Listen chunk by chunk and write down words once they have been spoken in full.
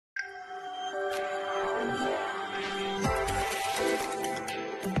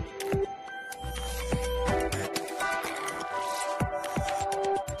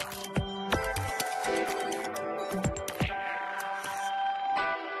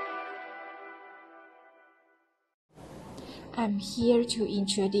I'm here to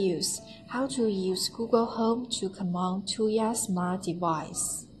introduce how to use Google Home to command Tuya smart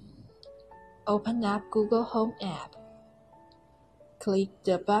device. Open up Google Home app. Click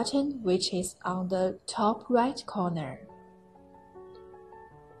the button which is on the top right corner.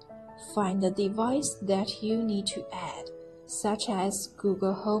 Find the device that you need to add, such as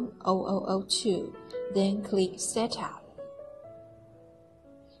Google Home 0002, then click Setup.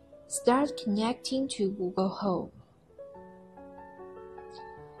 Start connecting to Google Home.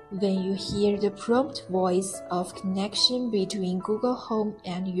 When you hear the prompt voice of connection between Google Home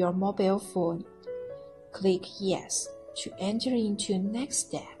and your mobile phone, click Yes to enter into next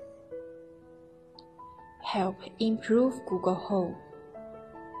step. Help improve Google Home.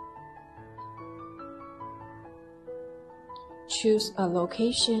 Choose a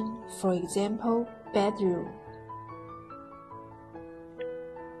location, for example, bedroom.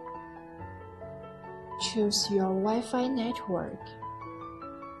 Choose your Wi-Fi network.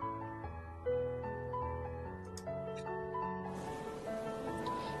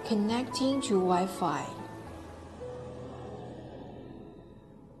 Connecting to Wi-Fi.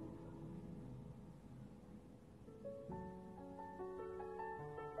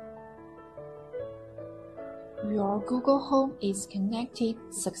 Your Google Home is connected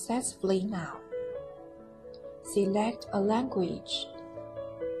successfully now. Select a language.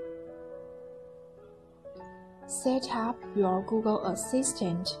 Set up your Google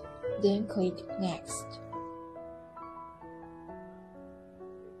Assistant, then click Next.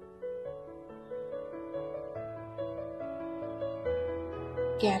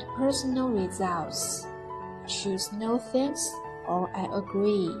 Get personal results. Choose No Thanks or I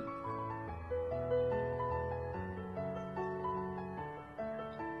agree.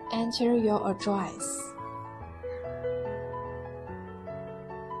 Enter your address.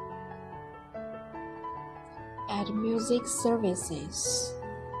 Add music services.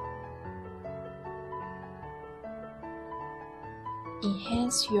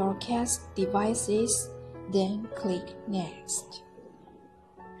 Enhance your cast devices, then click Next.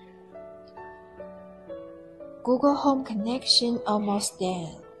 Google Home connection almost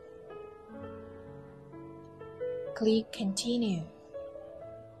done. Click Continue.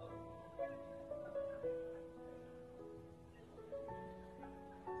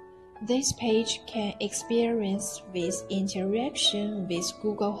 This page can experience with interaction with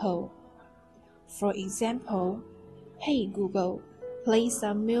Google Home. For example, Hey Google, play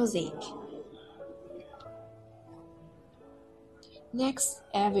some music. Next,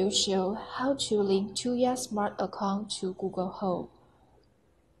 I will show how to link Tuya Smart account to Google Home.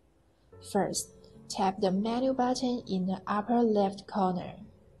 First, tap the menu button in the upper left corner.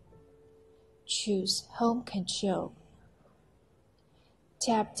 Choose Home Control.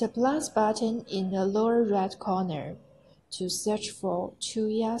 Tap the plus button in the lower right corner to search for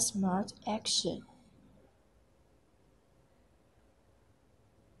Tuya Smart Action.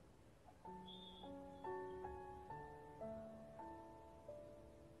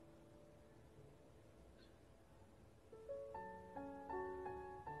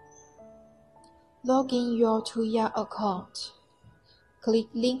 Log in your Tuya account. Click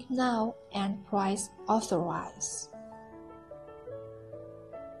Link Now and press Authorize.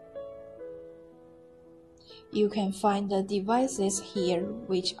 You can find the devices here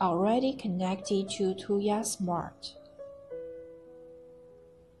which are already connected to Tuya Smart.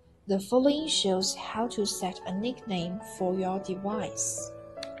 The following shows how to set a nickname for your device.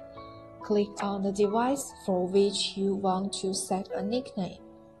 Click on the device for which you want to set a nickname.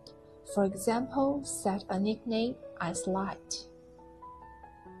 For example, set a nickname as Light.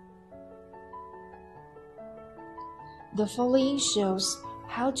 The following shows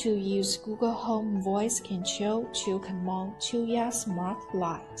how to use Google Home voice control to command Tuya Smart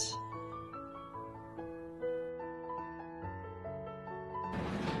Light.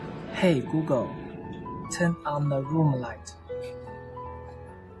 Hey Google, turn on the room light.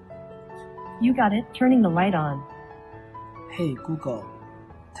 You got it, turning the light on. Hey Google,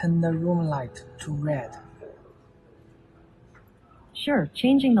 turn the room light to red. Sure,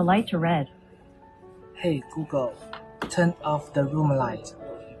 changing the light to red. Hey Google, turn off the room light.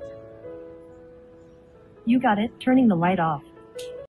 You got it, turning the light off.